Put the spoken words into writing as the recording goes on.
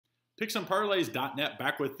PicksandParlays.net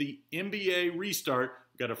back with the NBA restart.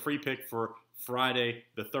 We've got a free pick for Friday,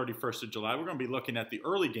 the 31st of July. We're going to be looking at the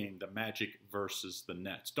early game, the Magic versus the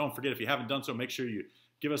Nets. Don't forget, if you haven't done so, make sure you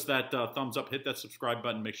give us that thumbs up, hit that subscribe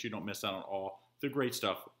button, make sure you don't miss out on all the great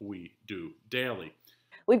stuff we do daily.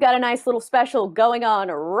 We've got a nice little special going on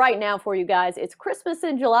right now for you guys. It's Christmas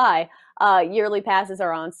in July. Yearly passes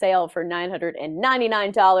are on sale for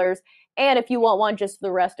 $999. And if you want one just for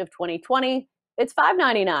the rest of 2020, it's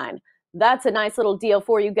 $599. That's a nice little deal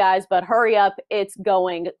for you guys, but hurry up. It's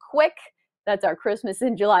going quick. That's our Christmas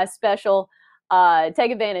in July special.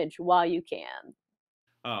 Take advantage while you can.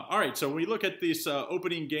 All right, so when we look at this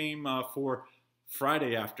opening game for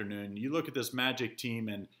Friday afternoon, you look at this Magic team,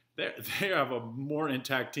 and they have a more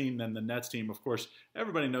intact team than the Nets team. Of course,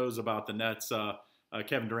 everybody knows about the Nets,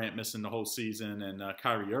 Kevin Durant missing the whole season and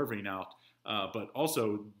Kyrie Irving out. But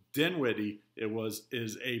also Dinwiddie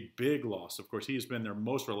is a big loss. Of course, he has been their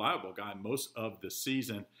most reliable guy most of the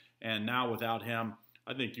season. And now without him,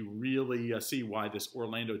 I think you really see why this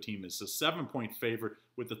Orlando team is a 7-point favorite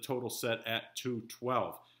with the total set at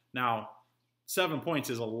 212. Now, 7 points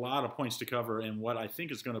is a lot of points to cover in what I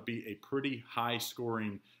think is going to be a pretty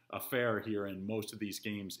high-scoring affair here in most of these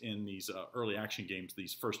games, in these early action games,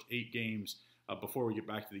 these first 8 games before we get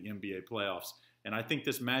back to the NBA playoffs. And I think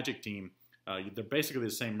this Magic team, they're basically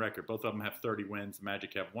the same record. Both of them have 30 wins. The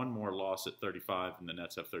Magic have one more loss at 35, and the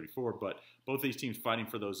Nets have 34. But both these teams fighting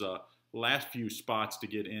for those last few spots to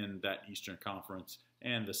get in that Eastern Conference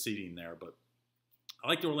and the seeding there. But I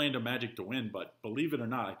like the Orlando Magic to win, but believe it or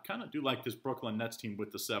not, I kind of do like this Brooklyn Nets team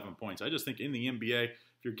with the 7 points. I just think in the NBA, if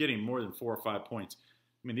you're getting more than 4 or 5 points,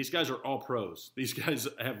 I mean, these guys are all pros. These guys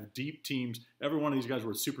have deep teams. Every one of these guys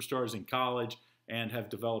were superstars in college and have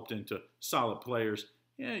developed into solid players.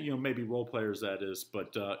 Yeah, maybe role players, that is.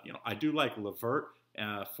 But, I do like LeVert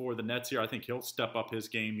for the Nets here. I think he'll step up his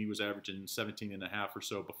game. He was averaging 17.5 or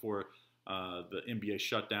so before the NBA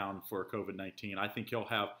shut down for COVID-19. I think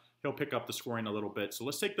he'll pick up the scoring a little bit. So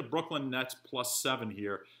let's take the Brooklyn Nets +7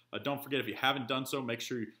 here. Don't forget, if you haven't done so, make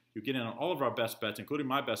sure you get in on all of our best bets, including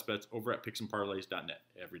my best bets, over at PicksandParlays.net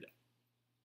every day.